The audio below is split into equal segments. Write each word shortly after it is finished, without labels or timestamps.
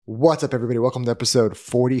What's up, everybody? Welcome to episode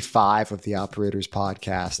 45 of the Operators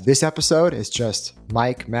Podcast. This episode is just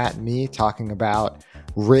Mike, Matt, and me talking about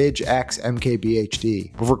Ridge X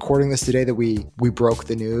MKBHD. We're recording this today that we broke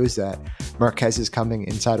the news that Marques is coming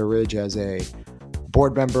inside of Ridge as a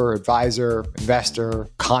board member, advisor, investor,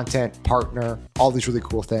 content partner, all these really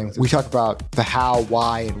cool things. We talk about the how,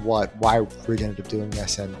 why, and why Ridge ended up doing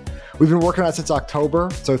this. And we've been working on it since October,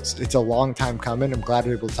 so it's a long time coming. I'm glad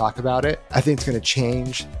we're able to talk about it. I think it's going to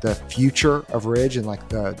change the future of Ridge and like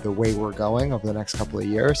the way we're going over the next couple of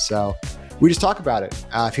years. So we just talk about it.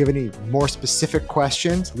 If you have any more specific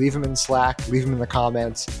questions, leave them in Slack, leave them in the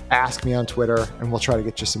comments, ask me on Twitter, and we'll try to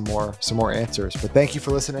get you some more answers. But thank you for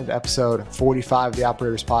listening to episode 45 of the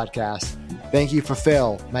Operators Podcast. Thank you for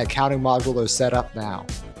Phil. My accounting module is set up now.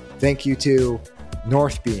 Thank you to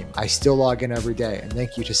Northbeam. I still log in every day. And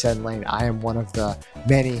thank you to SendLane. I am one of the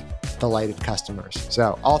many delighted customers.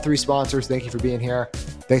 So all three sponsors, thank you for being here.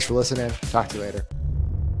 Thanks for listening. Talk to you later.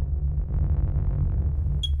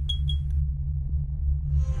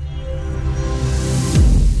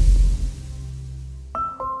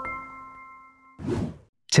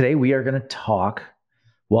 Today we are going to talk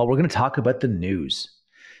about the news.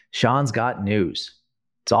 Sean's got news.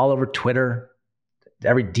 It's all over Twitter.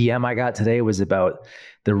 Every DM I got today was about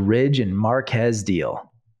the Ridge and Marques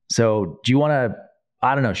deal. So do you want to,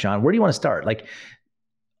 I don't know, Sean, where do you want to start? Like,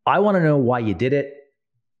 I want to know why you did it,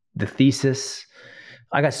 the thesis.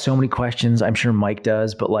 I got so many questions. I'm sure Mike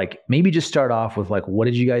does, but like maybe just start off with like, what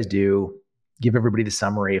did you guys do? Give everybody the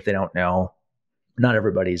summary if they don't know. Not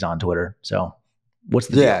everybody's on Twitter. So what's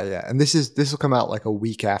the deal? Yeah. And this will come out like a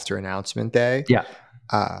week after announcement day. Yeah.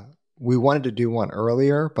 We wanted to do one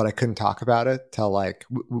earlier, but I couldn't talk about it till like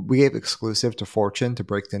we gave exclusive to Fortune to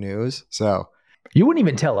break the news. So you wouldn't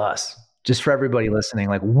even tell us, just for everybody listening.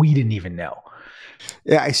 Like we didn't even know.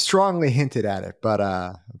 Yeah, I strongly hinted at it, but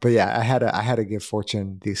yeah, I had to give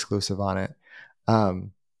Fortune the exclusive on it.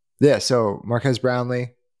 Yeah. So Marques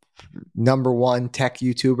Brownlee, number one tech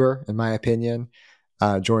YouTuber in my opinion,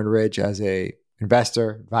 joined Ridge as a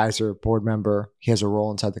investor, advisor, board member. He has a role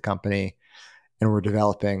inside the company, and we're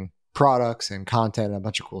developing products and content and a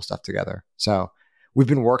bunch of cool stuff together. So we've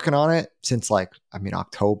been working on it since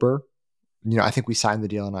October. I think we signed the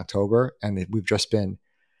deal in October, and we've just been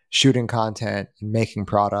shooting content and making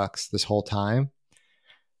products this whole time.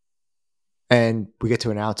 And we get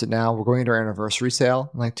to announce it now. We're going into our anniversary sale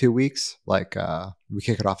in like 2 weeks. We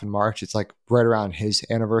kick it off in March. It's like right around his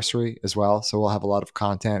anniversary as well. So we'll have a lot of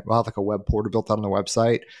content. We'll have like a web portal built out on the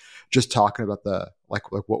website, just talking about the like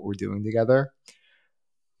what we're doing together.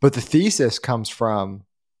 But the thesis comes from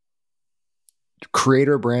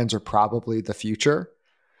creator brands are probably the future.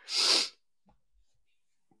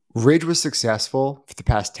 Ridge was successful for the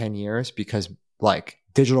past 10 years because like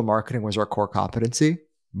digital marketing was our core competency.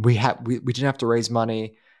 We didn't have to raise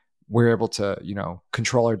money. We were able to,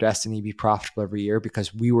 control our destiny, be profitable every year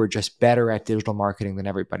because we were just better at digital marketing than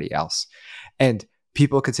everybody else. And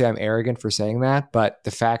people could say I'm arrogant for saying that, but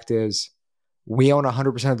the fact is we own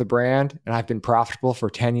 100% of the brand, and I've been profitable for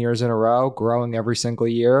 10 years in a row, growing every single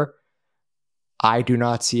year. I do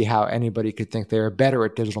not see how anybody could think they're better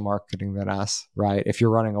at digital marketing than us, right? If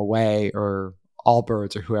you're running Away or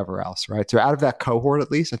Allbirds or whoever else, right? So out of that cohort,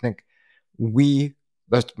 at least, I think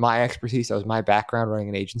that's my expertise. That was my background running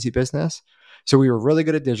an agency business. So we were really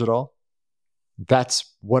good at digital.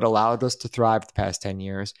 That's what allowed us to thrive the past 10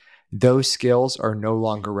 years. Those skills are no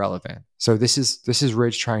longer relevant. So this is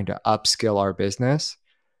Ridge trying to upskill our business.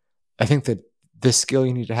 I think that the skill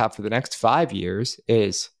you need to have for the next 5 years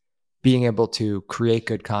is being able to create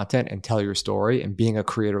good content and tell your story, and being a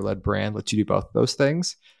creator-led brand lets you do both of those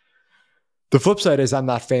things. The flip side is I'm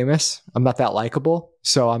not famous. I'm not that likable.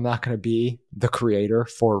 So I'm not going to be the creator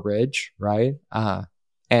for Ridge, right?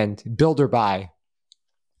 And build or buy.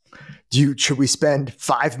 Should we spend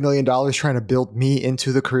 $5 million trying to build me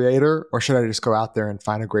into the creator, or should I just go out there and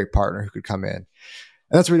find a great partner who could come in? And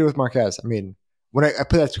that's what we did with Marques. I mean, when I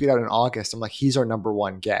put that tweet out in August, I'm like, he's our number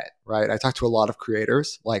one get, right? I talked to a lot of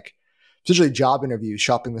creators, like essentially job interviews,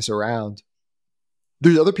 shopping this around.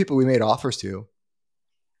 There's other people we made offers to.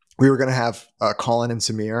 We were going to have Colin and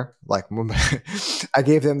Samir. Like, I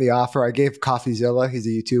gave them the offer. I gave CoffeeZilla. He's a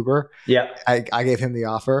YouTuber. Yeah. I gave him the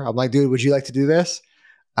offer. I'm like, dude, would you like to do this?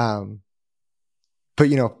 But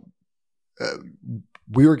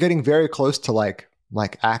we were getting very close to like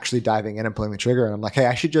actually diving in and pulling the trigger. And I'm like, hey,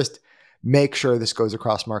 I should just make sure this goes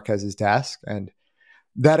across Marques's desk. And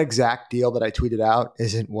that exact deal that I tweeted out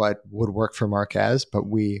isn't what would work for Marques, but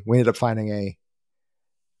we ended up finding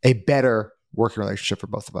a better working relationship for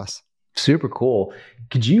both of us. Super cool.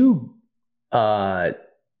 Could you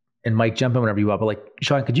and Mike, jump in whenever you want, but like,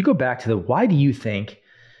 Sean, could you go back to why do you think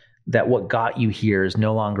that what got you here is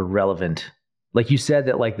no longer relevant? Like you said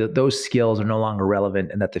that like those skills are no longer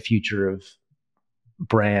relevant and that the future of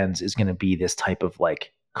brands is going to be this type of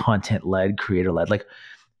like content led, creator led. Like,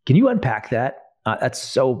 can you unpack that?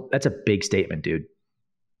 That's a big statement, dude,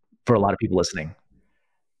 for a lot of people listening.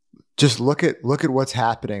 Just look at what's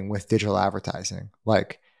happening with digital advertising.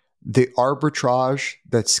 Like the arbitrage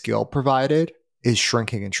that skill provided is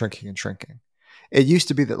shrinking and shrinking and shrinking. It used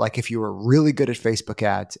to be that like if you were really good at Facebook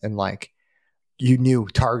ads and like you knew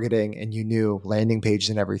targeting and you knew landing pages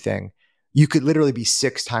and everything, you could literally be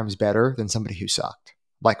 6 times better than somebody who sucked.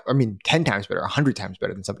 Like, I mean, 10 times better, 100 times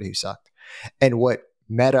better than somebody who sucked. And what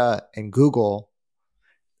Meta and Google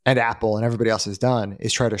and Apple and everybody else has done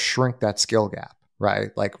is try to shrink that skill gap, right?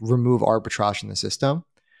 Like remove arbitrage in the system.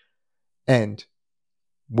 And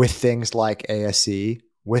with things like ASC,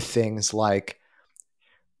 with things like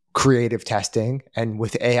creative testing, and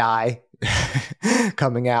with AI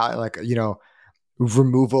coming out, like, you know,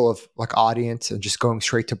 removal of like audience and just going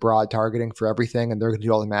straight to broad targeting for everything, and they're going to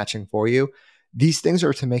do all the matching for you. These things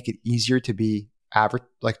are to make it easier to be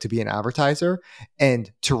to be an advertiser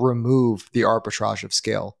and to remove the arbitrage of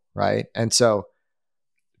skill, right? And so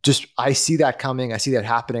just I see that coming. I see that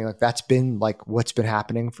happening. Like that's been like what's been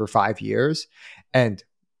happening for 5 years. And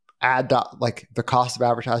like the cost of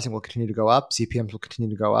advertising will continue to go up, CPMs will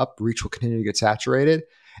continue to go up, reach will continue to get saturated,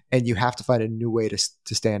 and you have to find a new way to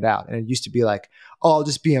stand out. And it used to be like, oh, I'll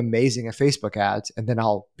just be amazing at Facebook ads and then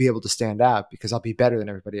I'll be able to stand out because I'll be better than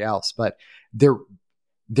everybody else. But they're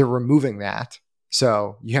removing that.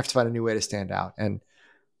 So you have to find a new way to stand out. And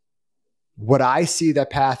what I see that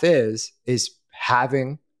path is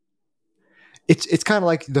having it's kind of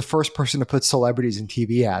like the first person to put celebrities in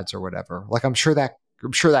TV ads or whatever. Like I'm sure that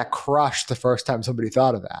crushed the first time somebody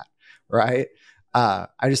thought of that, right? I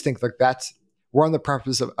just think like we're on the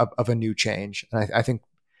precipice of a new change. And I think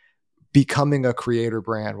becoming a creator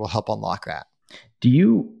brand will help unlock that. Do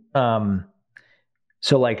you,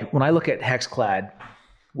 so like when I look at Hexclad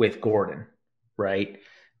with Gordon, right?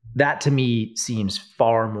 That to me seems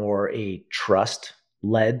far more a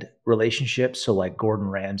trust-led relationship. So like Gordon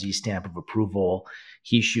Ramsay's stamp of approval,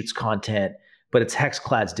 he shoots content, but it's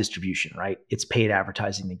Hexclad's distribution, right? It's paid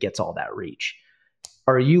advertising that gets all that reach.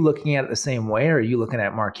 Are you looking at it the same way? Or are you looking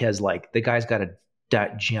at Marques like the guy's got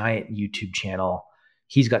that giant YouTube channel?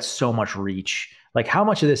 He's got so much reach. Like how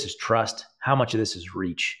much of this is trust? How much of this is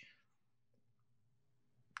reach?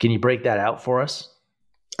 Can you break that out for us?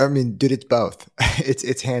 I mean, dude, it's both.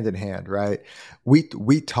 It's hand in hand, right?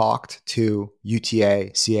 We talked to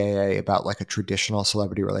UTA, CAA about like a traditional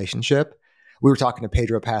celebrity relationship. We were talking to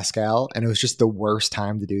Pedro Pascal, and it was just the worst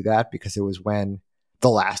time to do that because it was when The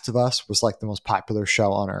Last of Us was like the most popular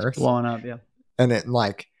show on earth. Blowing up, yeah. And it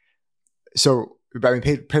like, so, I mean,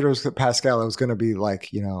 Pedro Pascal, it was going to be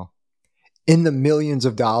like, you know, in the millions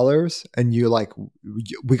of dollars, and you like,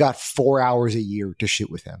 we got 4 hours a year to shoot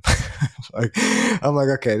with him. Like, I'm like,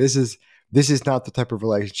 okay, this is not the type of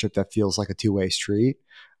relationship that feels like a two-way street.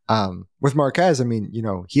 With Marques, I mean, you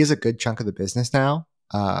know, he has a good chunk of the business now.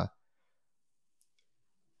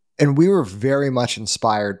 And we were very much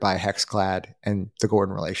inspired by Hexclad and the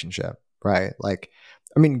Gordon relationship, right? Like,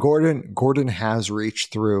 I mean, Gordon has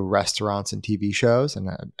reached through restaurants and TV shows, and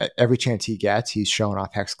every chance he gets, he's showing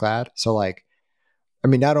off Hexclad. So, like, I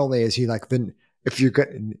mean, not only is he like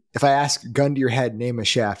if I ask gun to your head, name a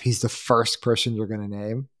chef, he's the first person you're going to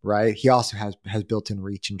name, right? He also has built-in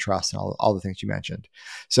reach and trust and all the things you mentioned.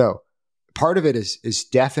 So, part of it is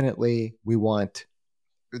definitely we want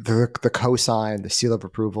the cosign, the seal of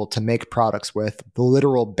approval to make products with the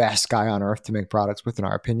literal best guy on earth to make products with, in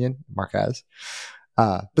our opinion, Marques.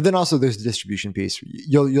 But then also there's the distribution piece.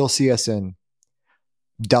 You'll see us in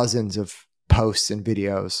dozens of posts and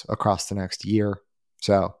videos across the next year.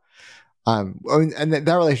 So, I mean, and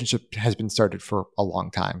that relationship has been started for a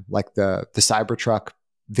long time. Like the Cybertruck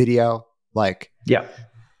video, like, yeah,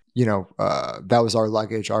 you know, that was our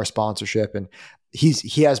luggage, our sponsorship, and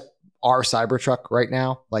he has our Cybertruck right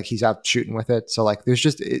now. Like he's out shooting with it. So like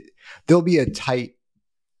there'll be a tight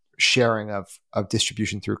sharing of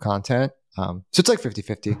distribution through content. So it's like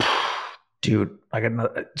 50-50. Dude,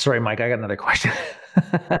 sorry, Mike, I got another question.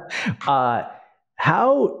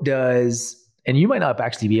 How does, and you might not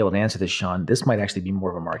actually be able to answer this, Sean, this might actually be more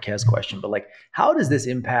of a Marques question, but like, how does this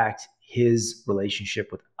impact his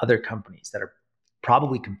relationship with other companies that are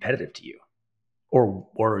probably competitive to you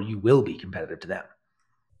or you will be competitive to them?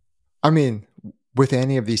 I mean, with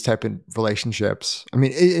any of these type of relationships, I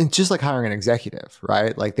mean, it's just like hiring an executive,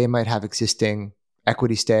 right? Like they might have existing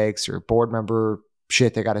equity stakes or board member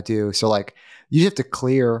shit they got to do. So like you have to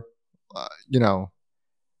clear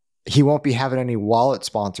he won't be having any wallet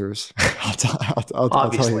sponsors. I'll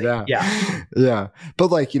tell you that. Yeah. Yeah.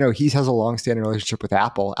 But like, he has a long-standing relationship with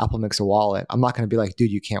Apple. Apple makes a wallet. I'm not going to be like,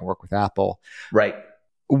 dude, you can't work with Apple. Right.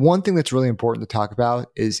 One thing that's really important to talk about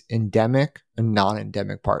is endemic and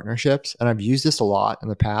non-endemic partnerships. And I've used this a lot in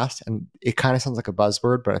the past, and it kind of sounds like a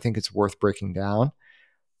buzzword, but I think it's worth breaking down.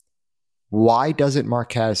 Why doesn't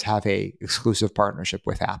Marques have a exclusive partnership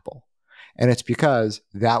with Apple? And it's because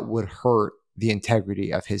that would hurt the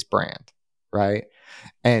integrity of his brand, right?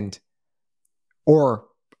 Or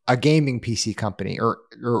a gaming PC company or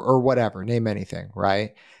whatever, name anything,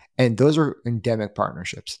 right? And those are endemic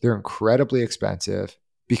partnerships. They're incredibly expensive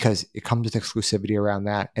because it comes with exclusivity around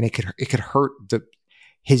that, and it could hurt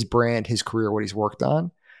his brand, his career, what he's worked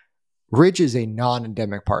on. Ridge is a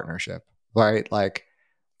non-endemic partnership, right? Like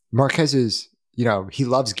Marques is, he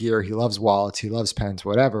loves gear, he loves wallets, he loves pens,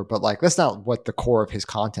 whatever, but like that's not what the core of his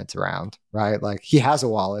content's around, right? Like he has a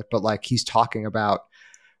wallet, but like he's talking about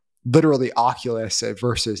literally Oculus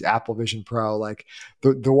versus Apple Vision Pro. Like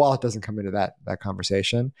the wallet doesn't come into that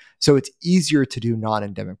conversation. So it's easier to do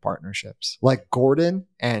non-endemic partnerships. Like Gordon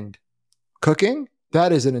and cooking,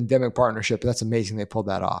 that is an endemic partnership. That's amazing they pulled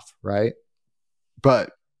that off, right?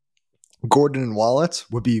 But Gordon and wallets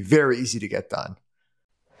would be very easy to get done.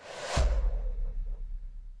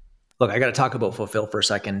 Look, I got to talk about Fulfill for a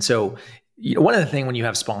second. So one of the things when you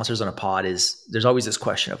have sponsors on a pod is there's always this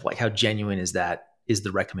question of like, how genuine is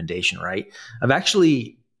the recommendation, right? I've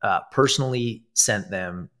actually personally sent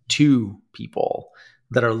them to people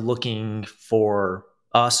that are looking for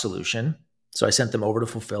a solution. So I sent them over to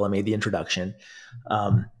Fulfill. I made the introduction.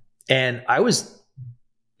 And I was,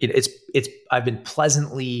 I've been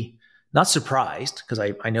pleasantly not surprised because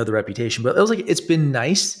I know the reputation, but it was like, it's been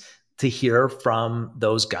nice to hear from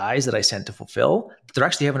those guys that I sent to Fulfill that they're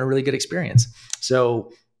actually having a really good experience.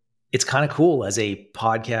 So it's kind of cool as a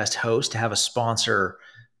podcast host to have a sponsor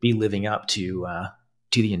be living up to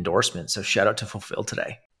the endorsement. So shout out to Fulfill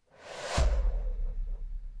today.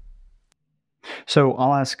 So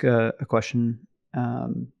I'll ask a question.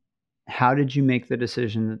 How did you make the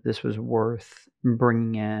decision that this was worth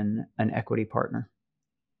bringing in an equity partner?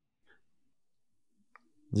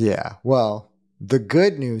 Yeah, well, the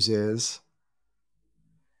good news is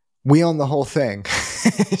we own the whole thing.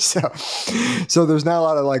 So there's not a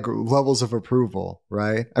lot of like levels of approval,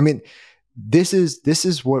 right? I mean, this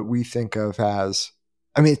is what we think of as,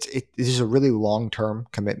 I mean, it is a really long-term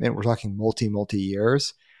commitment. We're talking multi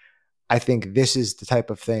years. I think this is the type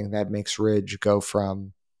of thing that makes Ridge go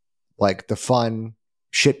from like the fun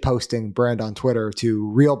shit posting brand on Twitter to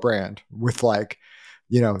real brand with like,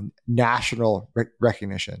 national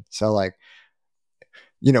recognition. So like,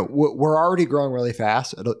 we're already growing really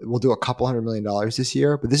fast. We'll do $200 million this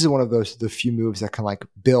year, but this is one of the few moves that can like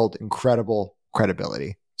build incredible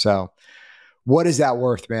credibility. So what is that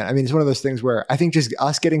worth, man? I mean, it's one of those things where I think just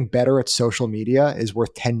us getting better at social media is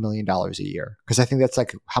worth $10 million a year. Cause I think that's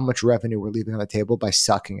like how much revenue we're leaving on the table by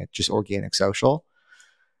sucking at just organic social.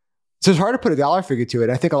 So it's hard to put a dollar figure to it.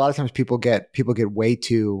 I think a lot of times people get way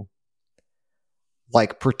too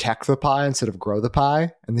like protect the pie instead of grow the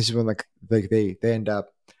pie. And this is when like they end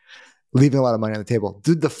up leaving a lot of money on the table.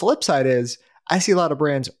 The flip side is I see a lot of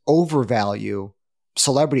brands overvalue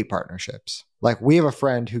celebrity partnerships. Like we have a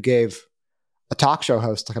friend who gave a talk show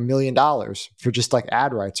host like $1 million for just like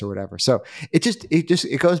ad rights or whatever. So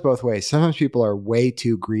it goes both ways. Sometimes people are way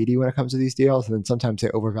too greedy when it comes to these deals, and then sometimes they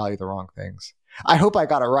overvalue the wrong things. I hope I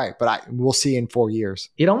got it right, but we'll see in 4 years.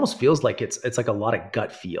 It almost feels like it's like a lot of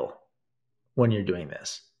gut feel when you're doing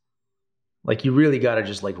this. Like you really got to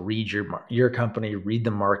just like read your company, read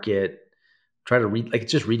the market, try to read, like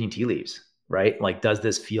it's just reading tea leaves, right? Like, does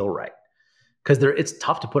this feel right? Because it's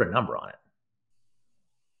tough to put a number on it.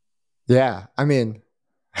 Yeah. I mean,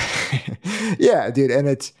 yeah, dude.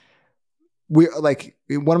 And we like,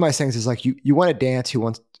 one of my things is like, you want to dance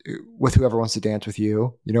with whoever wants to dance with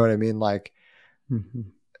you. You know what I mean? Like,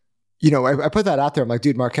 I put that out there. I'm like,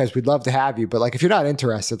 dude, Marques, we'd love to have you, but like, if you're not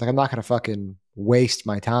interested, like, I'm not going to fucking waste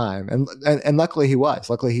my time. And luckily he was.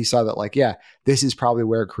 Luckily he saw that, like, yeah, this is probably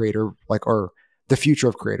where creator, like, or the future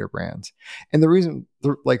of creator brands. And the reason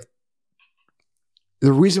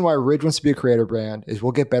why Ridge wants to be a creator brand is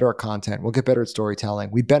we'll get better at content. We'll get better at storytelling.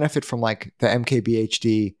 We benefit from like the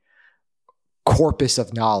MKBHD corpus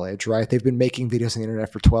of knowledge, right? They've been making videos on the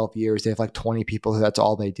internet for 12 years. They have like 20 people who that's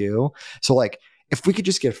all they do. So like, if we could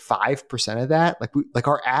just get 5% of that, like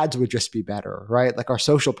our ads would just be better, right? Like our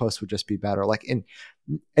social posts would just be better. Like and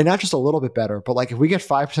not just a little bit better, but like if we get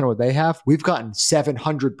 5% of what they have, we've gotten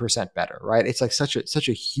 700% better, right? It's like such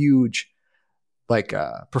a huge like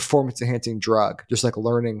a performance enhancing drug, just like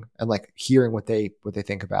learning and like hearing what they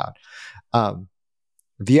think about.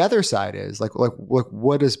 The other side is like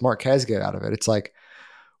what does Marques get out of it? It's like,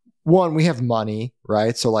 one, we have money,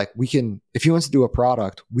 right? So like we can, if he wants to do a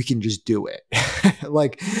product, we can just do it.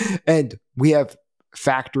 Like, and we have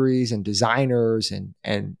factories and designers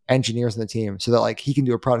and engineers on the team so that like he can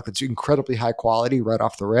do a product that's incredibly high quality right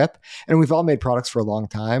off the rip. And we've all made products for a long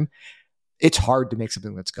time. It's hard to make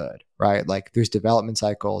something that's good, right? Like there's development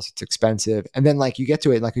cycles, it's expensive. And then like you get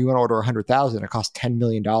to it, like you want to order 100,000, it costs $10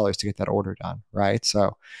 million to get that order done, right?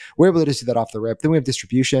 So we're able to just do that off the rip. Then we have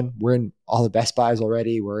distribution. We're in all the Best Buys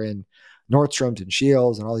already. We're in Nordstrom's and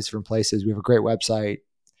Shields and all these different places. We have a great website,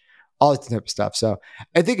 all this type of stuff. So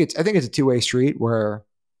I think it's a two-way street where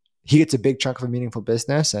he gets a big chunk of a meaningful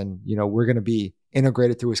business and, you know, we're going to be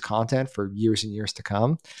integrated through his content for years and years to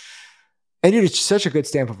come. And dude, it's such a good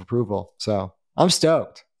stamp of approval. So I'm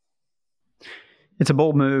stoked. It's a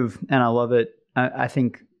bold move and I love it. I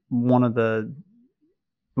think one of the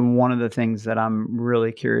things that I'm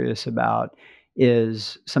really curious about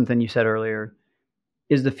is something you said earlier.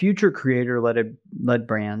 Is the future creator-led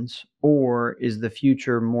brands, or is the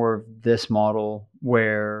future more of this model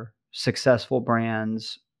where successful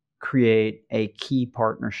brands create a key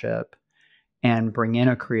partnership and bring in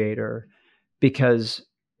a creator? Because,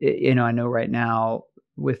 you know, I know right now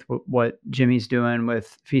with what Jimmy's doing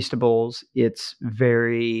with Feastables, it's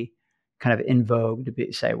very kind of in vogue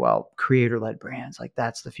to say, well, creator-led brands, like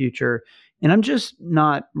that's the future. And I'm just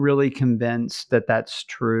not really convinced that that's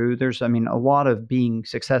true. There's, I mean, a lot of being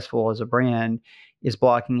successful as a brand is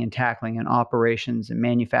blocking and tackling and operations and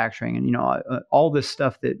manufacturing and, you know, all this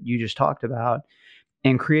stuff that you just talked about.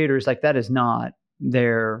 And creators, like that is not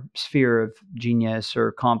their sphere of genius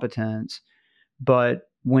or competence. But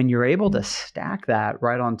when you're able to stack that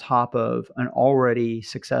right on top of an already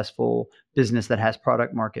successful business that has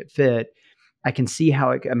product market fit, I can see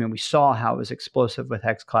how it, I mean, we saw how it was explosive with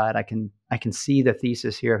Hexclad. I can see the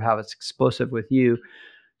thesis here of how it's explosive with you.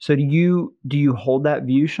 So do you hold that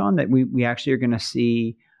view, Sean, that we actually are going to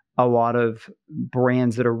see a lot of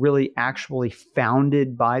brands that are really actually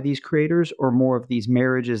founded by these creators, or more of these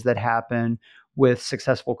marriages that happen with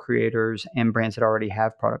successful creators and brands that already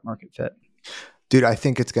have product market fit? Dude, I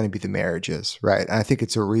think it's going to be the marriages, right? And I think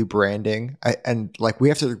it's a rebranding. And like we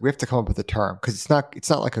have to come up with a term, because it's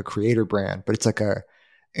not like a creator brand, but it's like a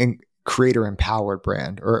creator empowered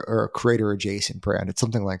brand or a creator adjacent brand. It's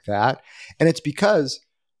something like that. And it's because,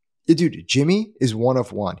 dude, Jimmy is one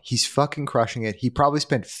of one. He's fucking crushing it. He probably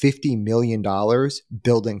spent $50 million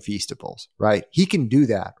building Feastables, right? He can do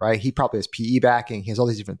that, right? He probably has PE backing. He has all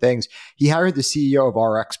these different things. He hired the CEO of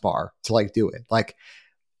RX Bar to like do it. Like,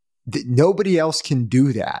 nobody else can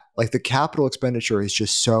do that. Like the capital expenditure is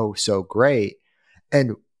just so great.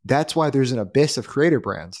 And that's why there's an abyss of creator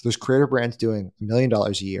brands. There's creator brands doing $1 million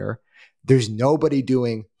a year. There's nobody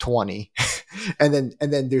doing 20. and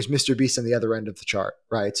then there's Mr. Beast on the other end of the chart,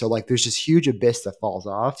 right? So like there's this huge abyss that falls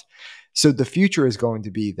off. So the future is going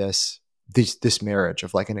to be this marriage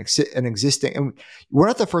of like an existing, and we're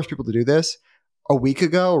not the first people to do this. A week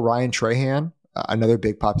ago, Ryan Trahan, another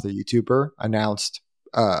big popular YouTuber, announced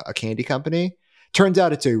a candy company. Turns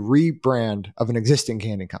out it's a rebrand of an existing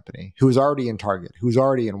candy company who was already in Target, who's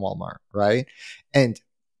already in Walmart, right? And,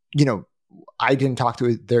 you know, I didn't talk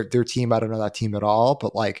to their team. I don't know that team at all,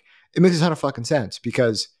 but like it makes a ton of fucking sense,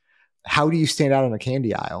 because how do you stand out on a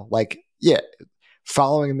candy aisle? Like, yeah,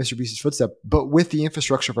 following in Mr. Beast's footsteps, but with the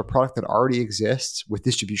infrastructure of a product that already exists, with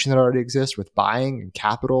distribution that already exists, with buying and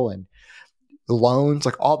capital and loans,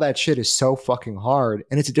 like all that shit is so fucking hard,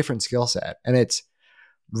 and it's a different skill set. And it's,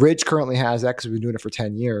 Ridge currently has that because we've been doing it for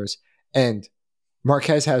 10 years. And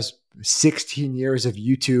Marques has 16 years of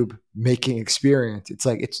YouTube making experience. It's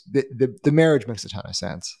like, it's the marriage makes a ton of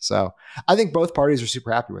sense. So I think both parties are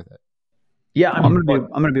super happy with it. Yeah. I'm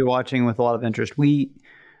going to be watching with a lot of interest. We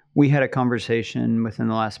had a conversation within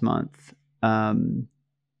the last month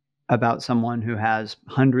about someone who has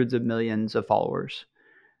hundreds of millions of followers,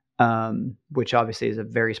 which obviously is a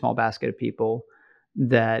very small basket of people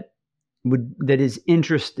that is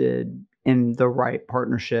interested in the right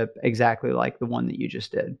partnership, exactly like the one that you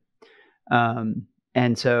just did.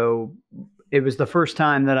 And so it was the first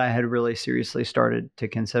time that I had really seriously started to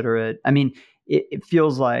consider it. I mean, it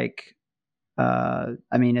feels like,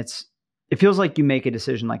 it feels like you make a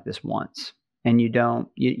decision like this once, and you don't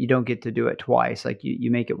get to do it twice. Like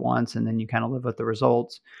you make it once and then you kind of live with the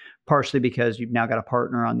results, partially because you've now got a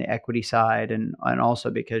partner on the equity side, and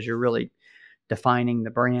also because you're really defining the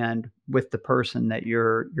brand with the person that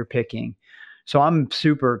you're picking. So I'm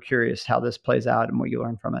super curious how this plays out and what you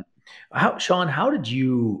learn from it. Sean, how did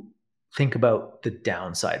you think about the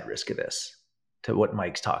downside risk of this to what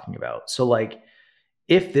Mike's talking about. So like,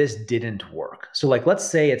 if this didn't work, so like, let's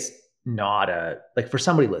say it's not like for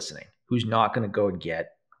somebody listening who's not going to go and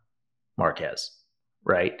get Marques,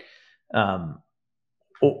 right?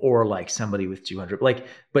 Or like somebody with 200, like,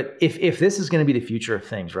 but if this is going to be the future of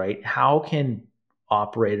things, right? How can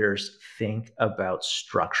operators think about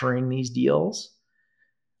structuring these deals?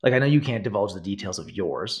 Like, I know you can't divulge the details of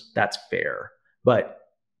yours. That's fair. But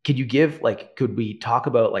could we talk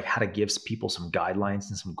about like how to give people some guidelines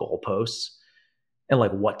and some goalposts and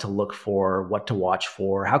like what to look for, what to watch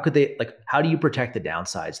for? How could they, like, how do you protect the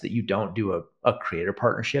downsides that you don't do a creator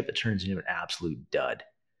partnership that turns into an absolute dud?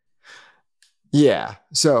 Yeah.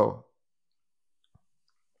 So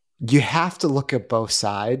you have to look at both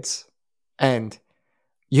sides and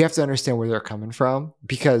you have to understand where they're coming from,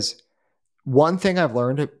 because one thing I've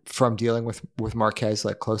learned from dealing with Marques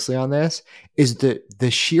like closely on this is that the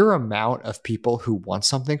sheer amount of people who want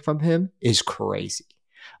something from him is crazy.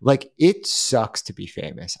 Like, it sucks to be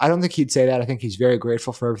famous. I don't think he'd say that. I think he's very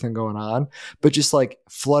grateful for everything going on, but just like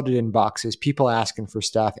flooded inboxes, people asking for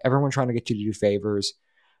stuff, everyone trying to get you to do favors.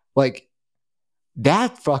 Like,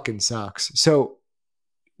 that fucking sucks. So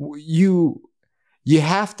you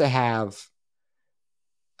have to have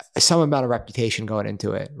some amount of reputation going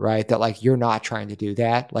into it, right? That like, you're not trying to do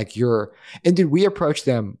that. Like, and dude, we approach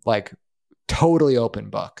them like totally open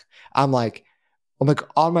book. I'm like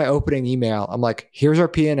on my opening email, I'm like, here's our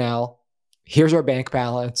P&L, here's our bank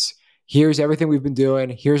balance, here's everything we've been doing,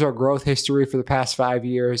 here's our growth history for the past 5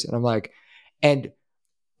 years. And I'm like,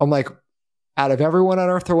 out of everyone on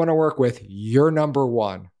earth I want to work with, you're number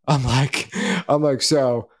one. I'm like,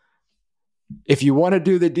 so if you want to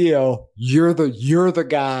do the deal, you're the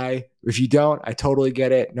guy. If you don't, I totally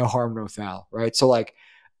get it. No harm, no foul. Right. So like,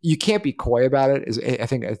 you can't be coy about it, I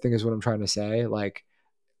think is what I'm trying to say. Like,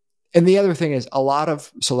 and the other thing is a lot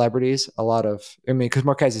of celebrities, because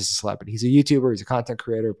Marques is a celebrity. He's a YouTuber, he's a content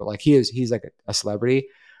creator, but like he's like a celebrity.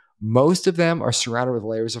 Most of them are surrounded with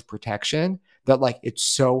layers of protection that like, it's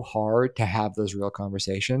so hard to have those real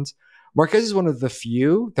conversations. Marques is one of the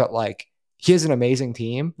few that like, he has an amazing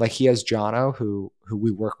team. Like, he has Jono, who we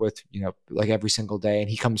work with, like every single day. And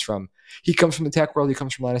he comes from the tech world. He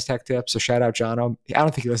comes from Linus Tech Tips. So shout out Jono. I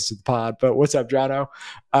don't think he listens to the pod, but what's up, Jono?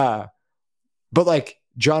 But like,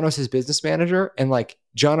 Jono's his business manager, and like,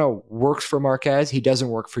 Jono works for Marques. He doesn't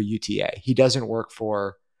work for UTA. He doesn't work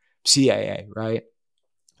for CAA, right?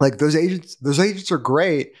 Like, those agents are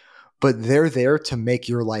great, but they're there to make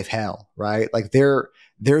your life hell, right? Like, they're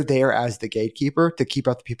there as the gatekeeper to keep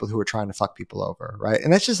out the people who are trying to fuck people over, right?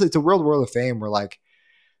 And it's a real world of fame where like,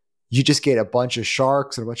 you just get a bunch of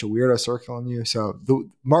sharks and a bunch of weirdos circling you. So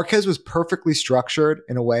Marques was perfectly structured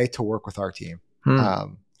in a way to work with our team.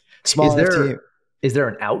 Small team. Is there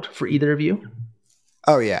an out for either of you?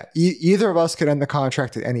 Oh yeah. Either of us could end the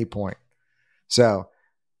contract at any point. So,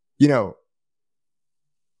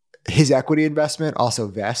 his equity investment also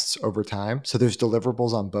vests over time. So there's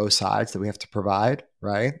deliverables on both sides that we have to provide,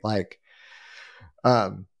 right? Like,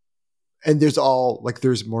 and there's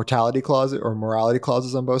mortality clauses or morality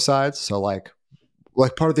clauses on both sides. So like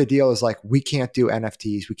part of the deal is like, we can't do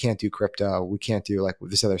NFTs, we can't do crypto, we can't do like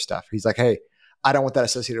this other stuff. He's like, hey, I don't want that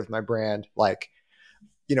associated with my brand. Like,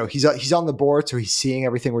 he's on the board, so he's seeing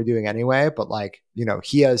everything we're doing anyway. But like,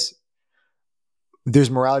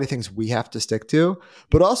 there's morality things we have to stick to,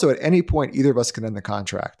 but also at any point, either of us can end the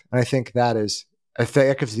contract. And I think that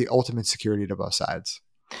gives the ultimate security to both sides.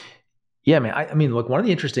 Yeah, man. I mean, look, one of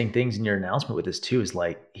the interesting things in your announcement with this too is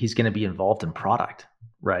like, he's going to be involved in product,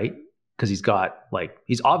 right? Because he's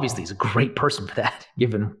a great person for that,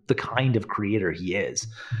 given the kind of creator he is.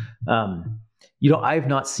 I've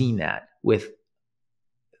not seen that with,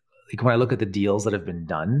 like, when I look at the deals that have been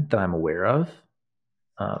done that I'm aware of,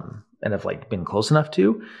 and have like been close enough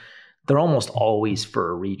to, they're almost always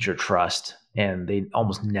for reach or trust. And they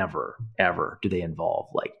almost never, ever do they involve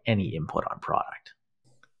like any input on product.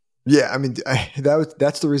 Yeah. I mean,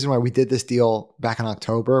 that's the reason why we did this deal back in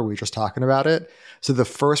October. We were just talking about it. So the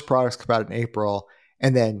first products come out in April,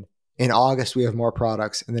 and then in August we have more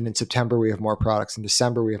products. And then in September we have more products. In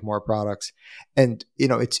December we have more products. And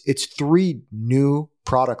it's 3 new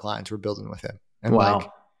product lines we're building with him. And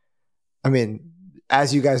wow.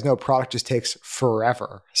 As you guys know, product just takes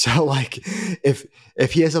forever. So like, if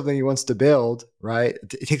he has something he wants to build, right,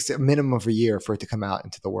 it takes a minimum of a year for it to come out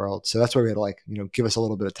into the world. So that's why we had to give us a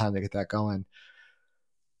little bit of time to get that going.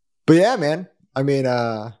 But yeah, man,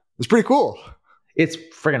 it's pretty cool. It's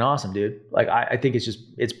freaking awesome, dude. Like, I think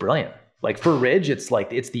it's brilliant. Like, for Ridge, it's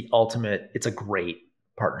the ultimate, it's a great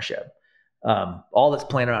partnership. All that's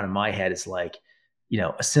playing around in my head is like,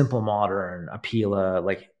 a Simple Modern, a Pila,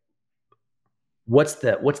 like what's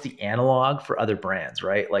the analog for other brands,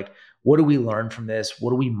 right? Like, what do we learn from this?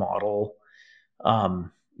 What do we model?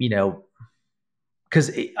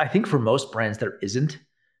 Because I think for most brands, there isn't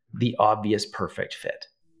the obvious perfect fit.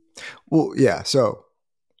 Well, yeah. So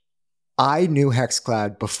I knew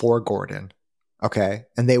Hexclad before Gordon. Okay.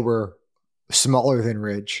 And they were smaller than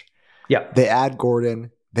Ridge. Yeah. They add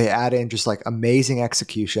Gordon. They add in just like amazing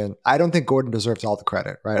execution. I don't think Gordon deserves all the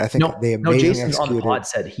credit, right? I think they amazing Jason executed. On the pod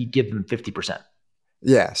said he'd give them 50%.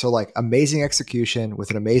 Yeah. So like amazing execution with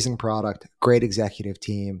an amazing product, great executive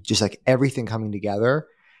team, just like everything coming together.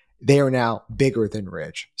 They are now bigger than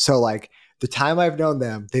Ridge. So like the time I've known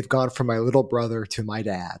them, they've gone from my little brother to my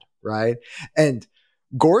dad, right? And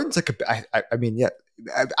Gordon's like, I mean, yeah,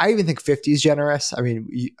 I even think 50 is generous. I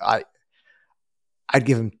mean, I'd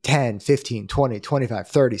give him 10, 15, 20, 25,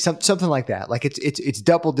 30, something like that. Like it's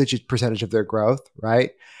double digit percentage of their growth,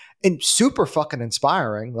 right? And super fucking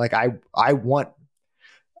inspiring. Like I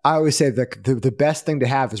always say the best thing to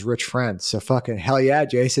have is rich friends. So fucking hell yeah,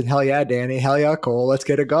 Jason. Hell yeah, Danny. Hell yeah, Cole. Let's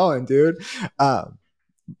get it going, dude.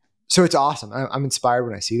 So it's awesome. I'm inspired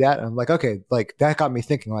when I see that. And I'm like, okay, like that got me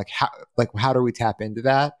thinking like, how do we tap into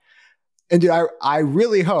that? And dude, I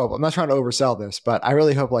really hope, I'm not trying to oversell this, but I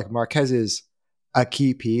really hope like Marques is a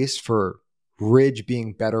key piece for Ridge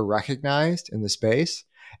being better recognized in the space.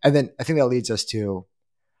 And then I think that leads us to,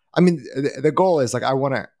 I mean, the goal is like,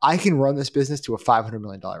 I can run this business to a $500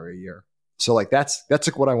 million a year. So like, that's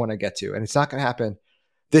like what I want to get to. And it's not going to happen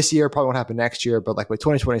this year, probably won't happen next year, but like by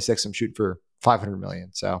 2026, I'm shooting for 500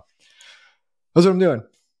 million. So that's what I'm doing.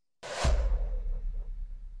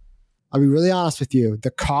 I'll be really honest with you.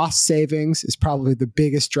 The cost savings is probably the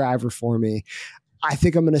biggest driver for me. I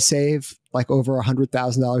think I'm going to save like over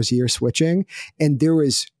 $100,000 a year switching. And there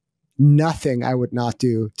is nothing I would not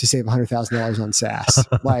do to save $100,000 on SaaS.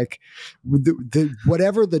 Like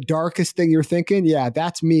whatever the darkest thing you're thinking, yeah,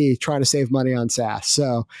 that's me trying to save money on SaaS.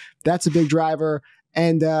 So that's a big driver.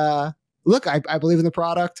 And look, I believe in the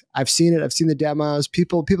product. I've seen it. I've seen the demos.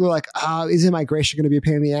 People are like, isn't migration going to be a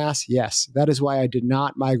pain in the ass? Yes. That is why I did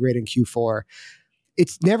not migrate in Q4.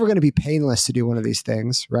 It's never going to be painless to do one of these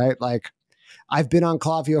things, right? Like I've been on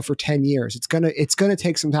Klaviyo for 10 years. It's going to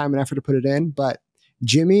take some time and effort to put it in, but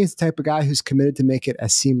Jimmy is the type of guy who's committed to make it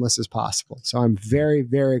as seamless as possible. So I'm very,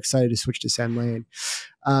 very excited to switch to SendLane.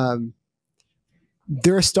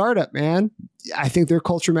 They're a startup, man. I think their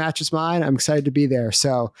culture matches mine. I'm excited to be there.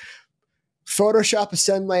 So Photoshop a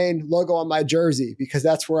SendLane logo on my jersey because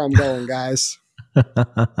that's where I'm going, guys.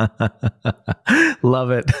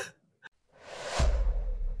 Love it.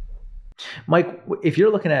 Mike, if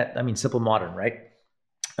you're looking at, Simple Modern, right?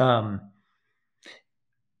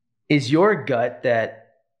 Is your gut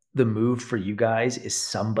that the move for you guys is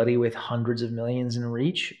somebody with hundreds of millions in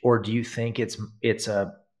reach? Or do you think it's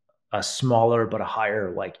a smaller but a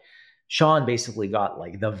higher, like Sean basically got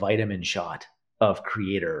like the vitamin shot of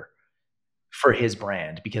creator for his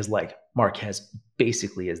brand because like Marques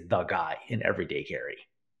basically is the guy in everyday carry,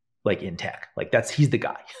 like in tech, like he's the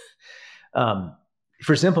guy.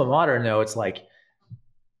 For Simple Modern though, it's like,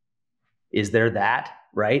 is there that,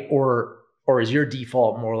 right? Or is your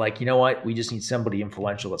default more like, you know what, we just need somebody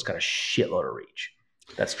influential that's got a shitload of reach,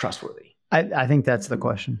 that's trustworthy? I think that's the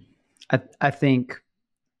question. I think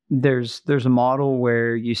there's a model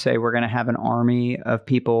where you say we're going to have an army of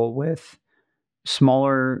people with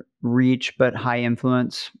smaller reach but high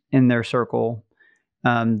influence in their circle,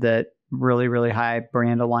 that really, really high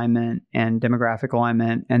brand alignment and demographic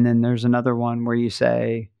alignment. And then there's another one where you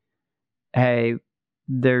say, hey,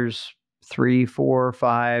 there's 3, 4,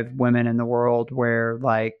 5 women in the world where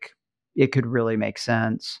like it could really make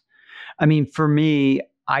sense. I mean, for me,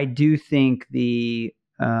 I do think the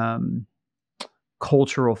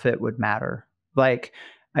cultural fit would matter. Like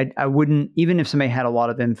I wouldn't, even if somebody had a lot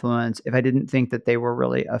of influence, if I didn't think that they were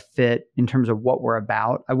really a fit in terms of what we're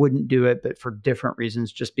about, I wouldn't do it, but for different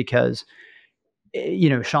reasons, just because,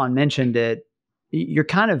 Sean mentioned it, you're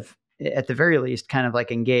kind of, at the very least, kind of like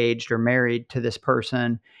engaged or married to this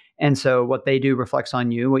person. And so what they do reflects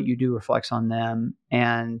on you, what you do reflects on them.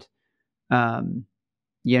 And,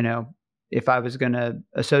 if I was going to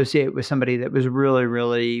associate with somebody that was really,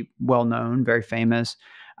 really well-known, very famous,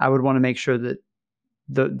 I would want to make sure that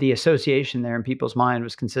the association there in people's mind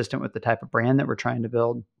was consistent with the type of brand that we're trying to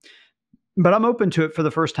build. But I'm open to it for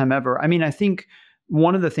the first time ever. I mean, I think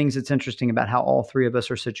one of the things that's interesting about how all three of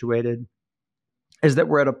us are situated is that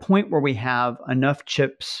we're at a point where we have enough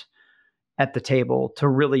chips at the table to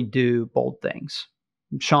really do bold things.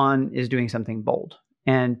 Sean is doing something bold.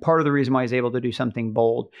 And part of the reason why he's able to do something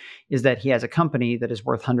bold is that he has a company that is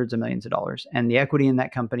worth hundreds of millions of dollars. And the equity in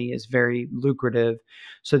that company is very lucrative,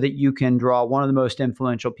 so that you can draw one of the most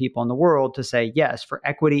influential people in the world to say, yes, for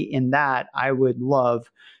equity in that, I would love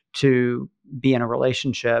to be in a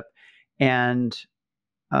relationship. And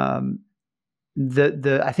I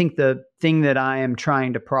think the thing that I am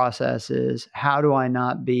trying to process is, how do I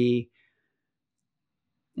not be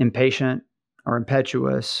impatient or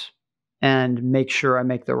impetuous and make sure I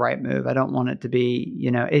make the right move? I don't want it to be,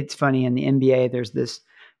 it's funny in the NBA, there's this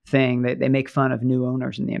thing that they make fun of new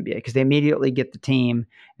owners in the NBA because they immediately get the team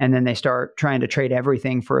and then they start trying to trade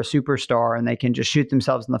everything for a superstar and they can just shoot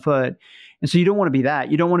themselves in the foot. And so you don't want to be that.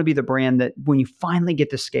 You don't want to be the brand that when you finally get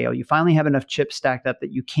to scale, you finally have enough chips stacked up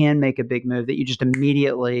that you can make a big move, that you just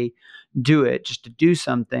immediately do it just to do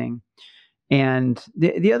something. And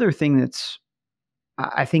the other thing that's,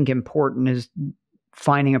 I think, important is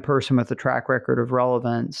finding a person with a track record of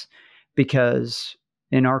relevance, because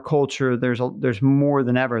in our culture, there's more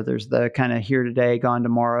than ever. There's the kind of here today, gone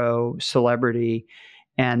tomorrow celebrity,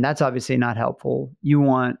 and that's obviously not helpful. You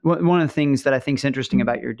want, one of the things that I think is interesting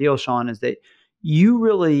about your deal, Sean, is that you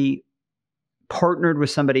really partnered with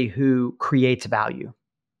somebody who creates value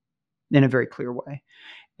in a very clear way.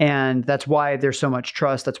 And that's why there's so much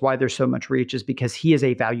trust. That's why there's so much reach, is because he is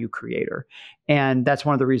a value creator. And that's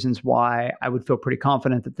one of the reasons why I would feel pretty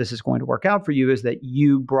confident that this is going to work out for you, is that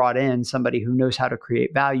you brought in somebody who knows how to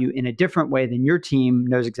create value in a different way than your team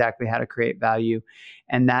knows exactly how to create value.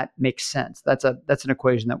 And that makes sense. That's an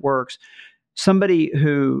equation that works. Somebody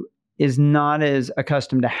who is not as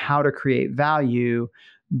accustomed to how to create value,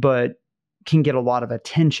 but can get a lot of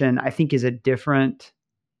attention, I think is a different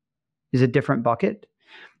bucket.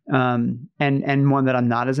 And one that I'm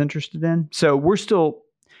not as interested in. So we're still,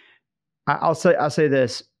 I'll say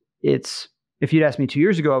this. If you'd asked me 2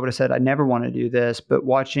 years ago, I would have said, I never want to do this, but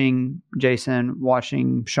watching Jason,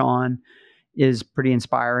 watching Sean is pretty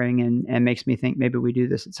inspiring and makes me think maybe we do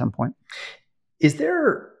this at some point. Is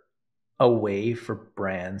there a way for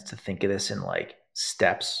brands to think of this in like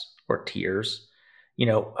steps or tiers?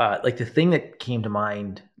 Like the thing that came to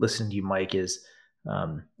mind listening to you, Mike, is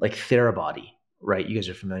like Therabody. Right. You guys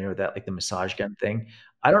are familiar with that, like the massage gun thing.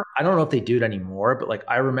 I don't know if they do it anymore, but like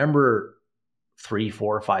I remember 3,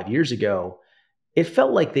 4, or 5 years ago, it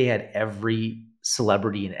felt like they had every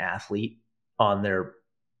celebrity and athlete on their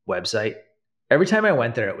website. Every time I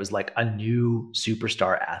went there, it was like a new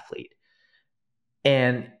superstar athlete.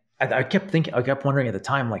 And I kept wondering at the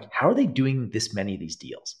time, like, how are they doing this many of these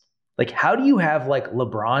deals? Like, how do you have like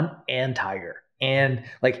LeBron and Tiger? And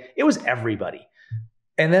like, it was everybody.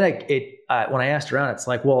 And then when I asked around, it's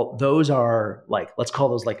like, well, those are like, let's call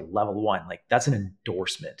those like level one. Like that's an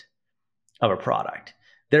endorsement of a product.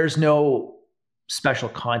 There's no special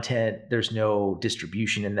content. There's no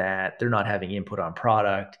distribution in that. They're not having input on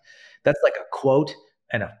product. That's like a quote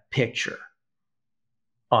and a picture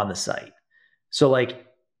on the site. So like,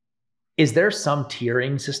 is there some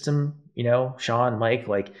tiering system, Sean, Mike,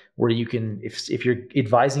 like where you can, if you're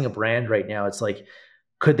advising a brand right now, it's like,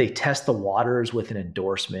 could they test the waters with an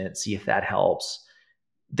endorsement, see if that helps?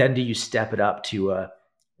 Then do you step it up to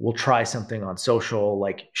we'll try something on social?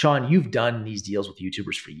 Like, Sean, you've done these deals with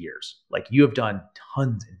YouTubers for years. Like you have done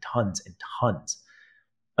tons and tons and tons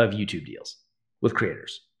of YouTube deals with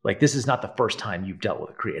creators. Like this is not the first time you've dealt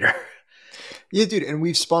with a creator. Yeah, dude. And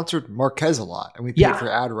we've sponsored Marques a lot and we paid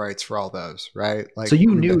for ad rights for all those, right? Like, so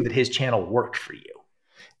you knew that his channel worked for you.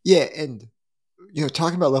 Yeah. And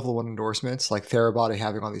talking about level one endorsements, like Therabody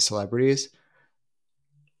having all these celebrities,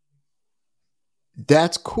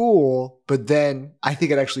 that's cool. But then I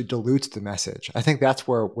think it actually dilutes the message. I think that's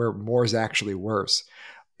where more is actually worse.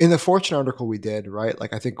 In the Fortune article we did, right?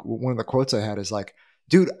 Like, I think one of the quotes I had is like,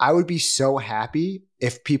 dude, I would be so happy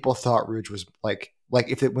if people thought Ridge was like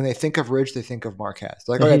if when they think of Ridge, they think of Marques.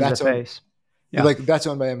 Like, okay, that's face. Yeah. Like that's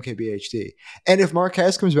owned by MKBHD. And if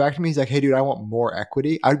Marques comes back to me, he's like, hey dude, I want more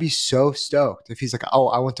equity. I'd be so stoked if he's like, oh,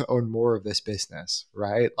 I want to own more of this business.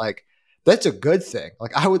 Right. Like that's a good thing.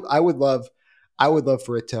 Like I would love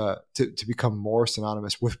for it to become more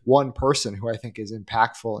synonymous with one person who I think is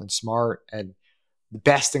impactful and smart and the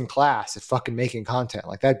best in class at fucking making content.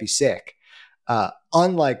 Like that'd be sick.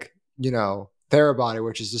 Unlike, Therabody,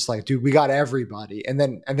 which is just like, dude, we got everybody. And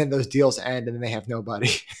then those deals end and then they have nobody.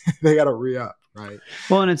 They got to re-up. Right.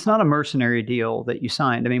 Well, and it's not a mercenary deal that you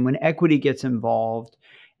signed. I mean, when equity gets involved,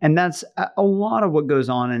 and that's a lot of what goes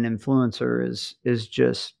on in influencer is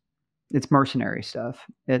just, it's mercenary stuff.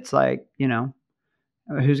 It's like,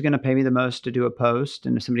 who's going to pay me the most to do a post,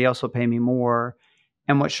 and if somebody else will pay me more.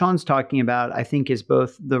 And what Sean's talking about, I think, is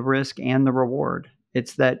both the risk and the reward.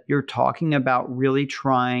 It's that you're talking about really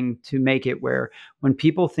trying to make it where when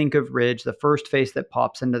people think of Ridge, the first face that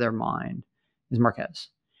pops into their mind is Marques.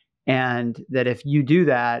 And that if you do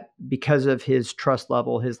that because of his trust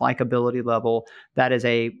level, his likability level, that is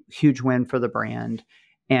a huge win for the brand.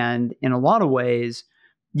 And in a lot of ways,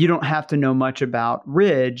 you don't have to know much about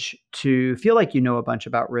Ridge to feel like you know a bunch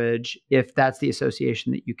about Ridge if that's the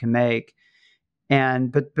association that you can make.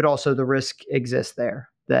 And but also the risk exists there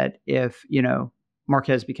that if,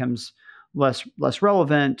 Marques becomes less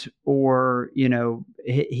relevant, or,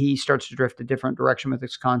 he starts to drift a different direction with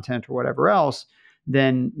his content or whatever else,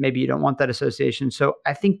 then maybe you don't want that association. So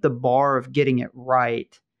I think the bar of getting it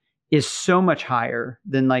right is so much higher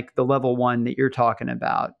than like the level one that you're talking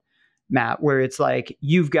about, Matt, where it's like,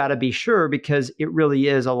 you've got to be sure, because it really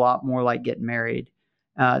is a lot more like getting married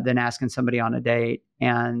than asking somebody on a date.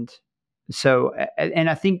 And so, and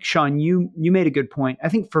I think, Sean, you made a good point. I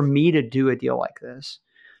think for me to do a deal like this,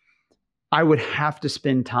 I would have to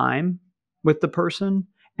spend time with the person,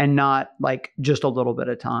 and not like just a little bit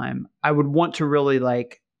of time. I would want to really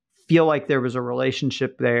like feel like there was a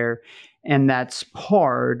relationship there. And that's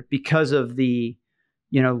hard because of the,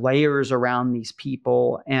 layers around these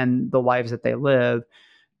people and the lives that they live.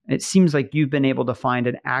 It seems like you've been able to find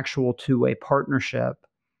an actual two-way partnership.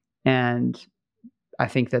 And I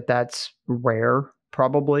think that that's rare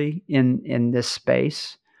probably in this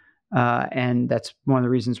space. And that's one of the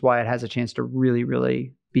reasons why it has a chance to really,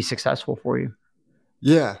 really be successful for you.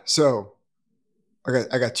 Yeah. So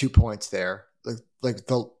I got 2 points there. Like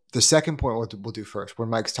the second point we'll do first, when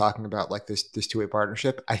Mike's talking about like this two-way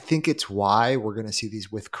partnership, I think it's why we're going to see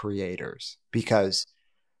these with creators, because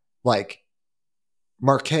like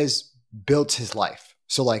Marques builds his life.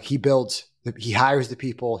 So like he hires the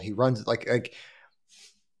people, he runs like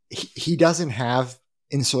he doesn't have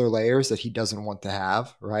insular layers that he doesn't want to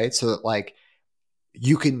have. Right. So that like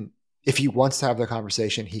you can, if he wants to have the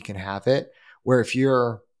conversation, he can have it. Where if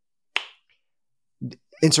you're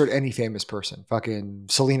insert any famous person, fucking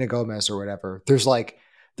Selena Gomez or whatever, there's like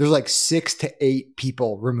 6 to 8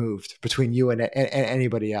 people removed between you and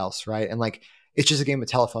anybody else, right? And like it's just a game of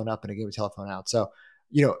telephone up and a game of telephone out. So,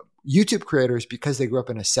 YouTube creators, because they grew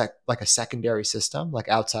up in a secondary system, like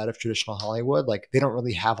outside of traditional Hollywood, like they don't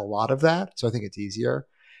really have a lot of that. So I think it's easier.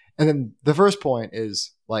 And then the first point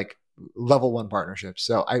is like level one partnerships.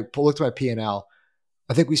 So I looked at my P&L.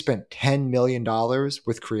 I think we spent $10 million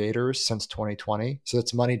with creators since 2020. So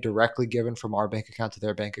it's money directly given from our bank account to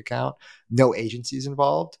their bank account. No agencies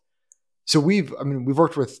involved. So we've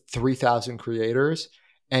worked with 3,000 creators,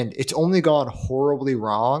 and it's only gone horribly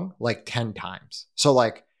wrong like 10 times. So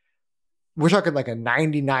like we're talking like a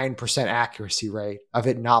 99% accuracy rate of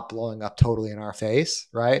it not blowing up totally in our face,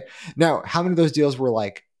 right? Now, how many of those deals were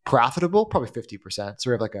like profitable? Probably 50%. So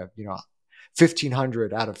we have like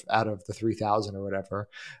 1,500 out of the 3,000 or whatever.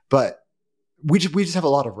 But we just have a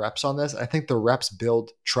lot of reps on this. I think the reps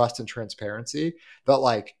build trust and transparency. But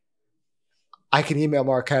like, I can email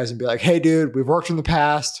Marques and be like, "Hey, dude, we've worked in the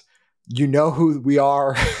past. You know who we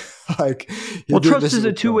are." Like, well, trust is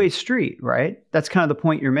a two-way street, right? That's kind of the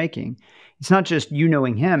point you're making. It's not just you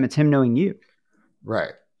knowing him; it's him knowing you.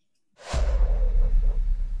 Right.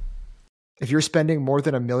 If you're spending more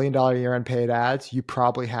than $1 million a year on paid ads, you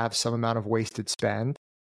probably have some amount of wasted spend.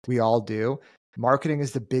 We all do. Marketing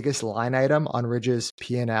is the biggest line item on Ridge's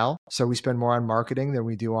P&L. So we spend more on marketing than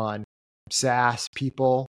we do on SaaS,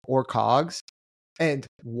 people, or COGS. And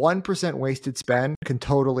 1% wasted spend can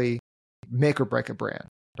totally make or break a brand,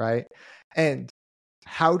 right? And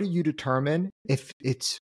how do you determine if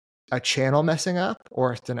it's a channel messing up,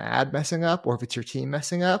 or if it's an ad messing up, or if it's your team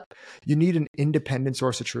messing up? You need an independent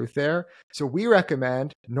source of truth there. So we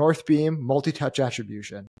recommend Northbeam multi-touch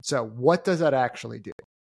attribution. So what does that actually do?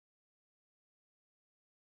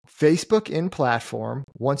 Facebook in platform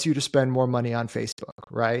wants you to spend more money on Facebook,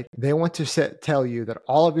 right? They want to tell you that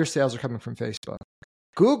all of your sales are coming from Facebook.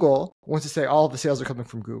 Google wants to say all of the sales are coming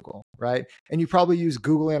from Google, right? And you probably use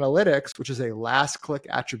Google Analytics, which is a last click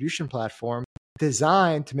attribution platform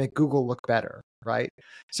designed to make Google look better, right?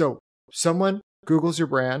 So someone Googles your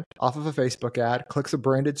brand off of a Facebook ad, clicks a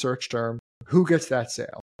branded search term. Who gets that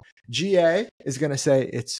sale? GA is going to say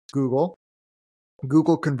it's Google.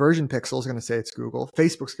 Google Conversion Pixel is going to say it's Google.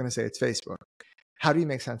 Facebook's going to say it's Facebook. How do you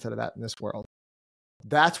make sense out of that in this world?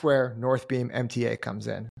 That's where Northbeam MTA comes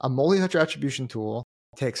in. A multi-touch attribution tool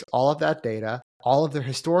takes all of that data, all of their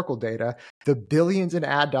historical data, the billions in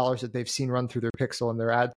ad dollars that they've seen run through their pixel and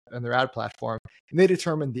their ad platform, and they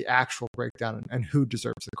determine the actual breakdown and who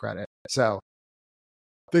deserves the credit. So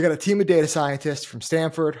they got a team of data scientists from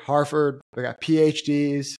Stanford, Harvard. They got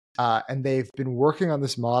PhDs. and they've been working on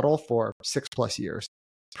this model for 6+ years.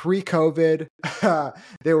 Pre-COVID,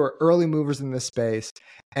 they were early movers in this space,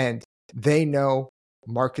 and they know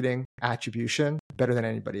marketing attribution better than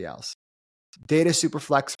anybody else. Data is super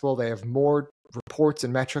flexible. They have more reports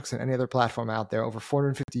and metrics than any other platform out there, over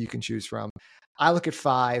 450 you can choose from. I look at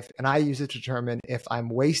 5 and I use it to determine if I'm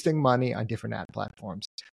wasting money on different ad platforms.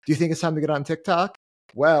 Do you think it's time to get on TikTok?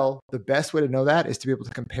 Well, the best way to know that is to be able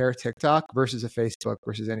to compare TikTok versus a Facebook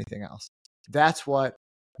versus anything else. That's what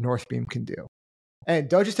Northbeam can do. And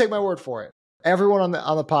don't just take my word for it. Everyone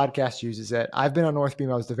on the podcast uses it. I've been on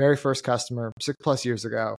Northbeam. I was the very first customer 6+ years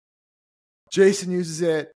ago. Jason uses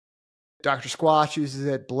it. Dr. Squatch uses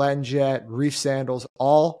it. BlendJet, Reef Sandals,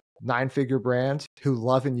 all 9-figure brands who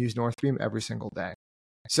love and use Northbeam every single day.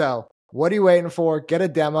 So what are you waiting for? Get a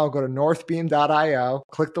demo. Go to northbeam.io.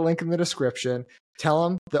 Click the link in the description. Tell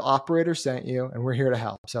them the operator sent you, and we're here to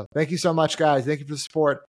help. So thank you so much, guys. Thank you for the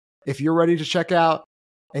support. If you're ready to check out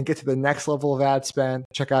and get to the next level of ad spend,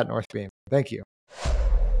 check out Northbeam. Thank you.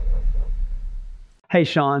 Hey,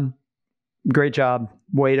 Sean, great job.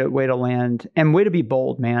 Way to land and way to be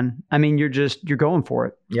bold, man. I mean, you're going for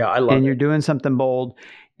it. Yeah, I love it. And you're doing something bold.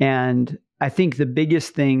 And I think the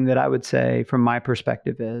biggest thing that I would say from my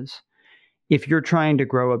perspective is if you're trying to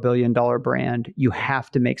grow $1 billion brand, you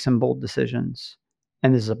have to make some bold decisions.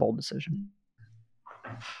 And this is a bold decision.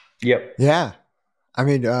 Yep. Yeah. I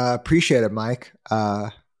mean, appreciate it, Mike.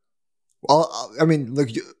 Well, I mean, look,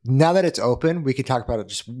 now that it's open, we can talk about it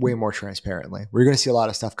just way more transparently. We're going to see a lot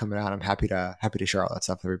of stuff coming out. I'm happy to share all that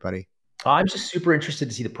stuff with everybody. I'm just super interested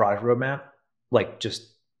to see the product roadmap.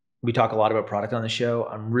 We talk a lot about product on the show.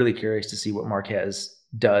 I'm really curious to see what Marques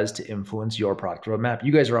does to influence your product roadmap.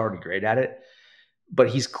 You guys are already great at it, but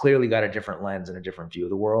he's clearly got a different lens and a different view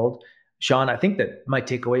of the world. Sean, I think that my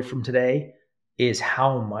takeaway from today is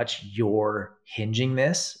how much you're hinging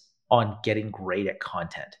this on getting great at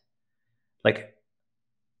content. Like,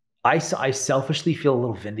 I selfishly feel a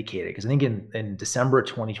little vindicated because I think in December of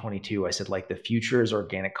 2022, I said, like, the future is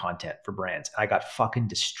organic content for brands. And I got fucking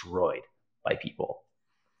destroyed by people.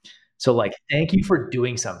 So, like, thank you for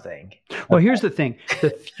doing something. Well, here's the thing. The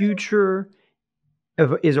future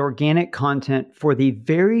is organic content for the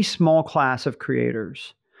very small class of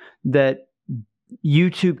creators that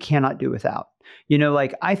YouTube cannot do without. You know,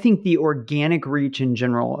 like, I think the organic reach in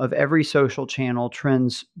general of every social channel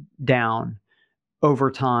trends down over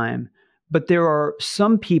time. But there are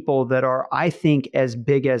some people that are, I think, as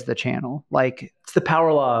big as the channel. Like, it's the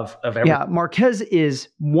power law of everything. Yeah, Marques is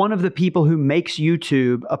one of the people who makes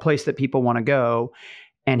YouTube a place that people want to go.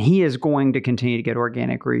 And he is going to continue to get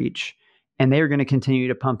organic reach. And they're going to continue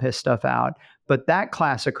to pump his stuff out. But that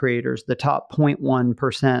class of creators, the top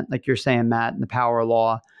 0.1%, like you're saying, Matt, and the power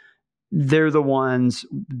law, they're the ones,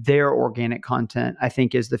 their organic content, I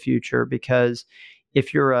think, is the future. Because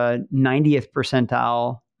if you're a 90th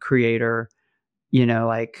percentile creator, you know,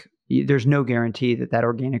 like, there's no guarantee that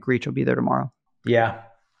organic reach will be there tomorrow. Yeah.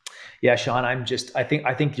 Yeah, Sean, I think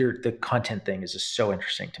the content thing is just so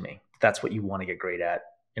interesting to me. That's what you want to get great at.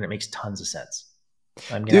 And it makes tons of sense.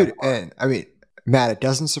 Dude, and I mean, Matt, it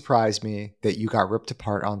doesn't surprise me that you got ripped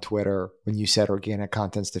apart on Twitter when you said organic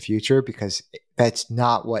content's the future, because that's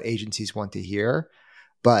not what agencies want to hear.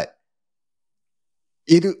 But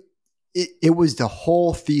it was the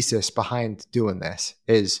whole thesis behind doing this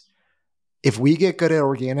is, if we get good at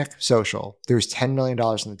organic social, there's $10 million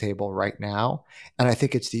on the table right now. And I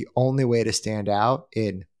think it's the only way to stand out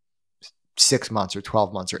in 6 months or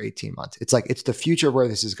 12 months or 18 months. It's like, it's the future where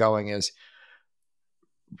this is going, is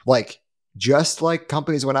like, just like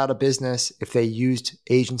companies went out of business if they used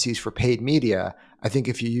agencies for paid media, I think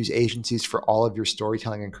if you use agencies for all of your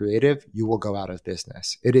storytelling and creative, you will go out of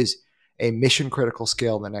business. It is a mission critical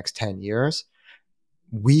skill in the next 10 years.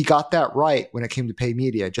 We got that right when it came to paid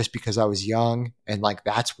media, just because I was young and like,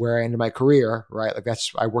 that's where I ended my career, right? Like,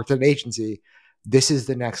 I worked at an agency. This is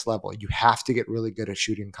the next level. You have to get really good at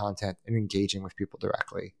shooting content and engaging with people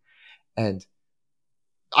directly. And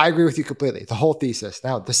I agree with you completely. The whole thesis.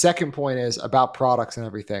 Now, the second point is about products and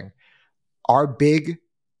everything. Our big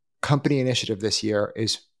company initiative this year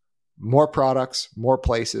is more products, more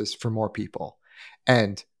places for more people.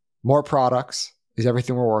 And more products is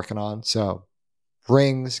everything we're working on. So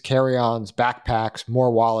rings, carry-ons, backpacks,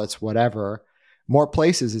 more wallets, whatever. More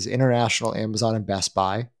places is international Amazon and Best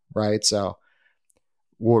Buy, right? So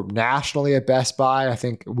we're nationally at Best Buy. I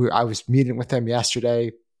think I was meeting with them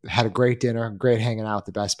yesterday. Had a great dinner, great hanging out with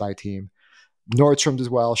the Best Buy team. Nordstrom's as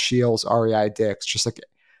well, Scheels, REI, Dick's, just like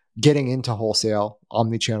getting into wholesale,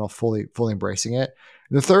 omni-channel, fully embracing it.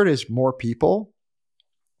 And the third is more people.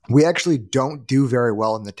 We actually don't do very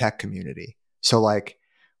well in the tech community. So like,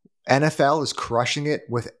 NFL is crushing it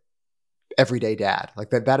with everyday dad. Like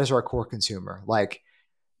that is our core consumer. Like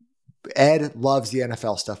Ed loves the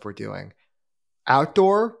NFL stuff we're doing.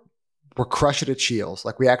 Outdoor, we're crushing at Shields.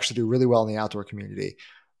 Like we actually do really well in the outdoor community.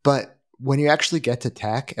 But when you actually get to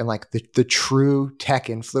tech and like the true tech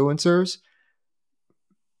influencers,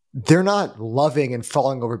 they're not loving and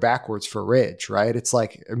falling over backwards for Ridge, right? It's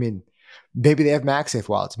like, I mean, maybe they have MagSafe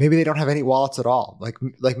wallets. Maybe they don't have any wallets at all. Like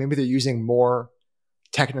maybe they're using more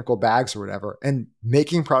technical bags or whatever. And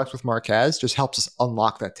making products with Marques just helps us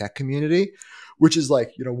unlock that tech community, which is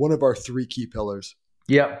like, you know, one of our 3 key pillars.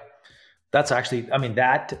 Yep. That's actually, I mean,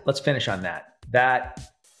 let's finish on that. That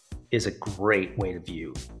is a great way to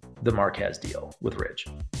view the Marques deal with Ridge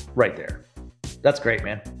right there. That's great,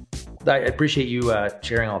 man. I appreciate you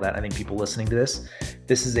sharing all that. I think people listening to this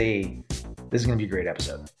is going to be a great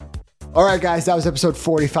episode. All right, guys, that was episode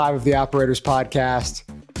 45 of the Operators Podcast.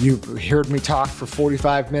 You heard me talk for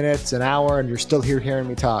 45 minutes, an hour, and you're still here hearing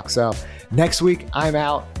me talk. So next week, I'm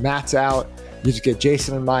out, Matt's out. You just get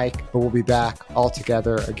Jason and Mike, but we'll be back all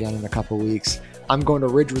together again in a couple of weeks. I'm going to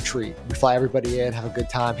Ridge Retreat. We fly everybody in, have a good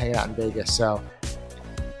time hanging out in Vegas. So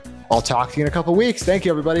I'll talk to you in a couple of weeks. Thank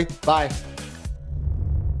you, everybody. Bye.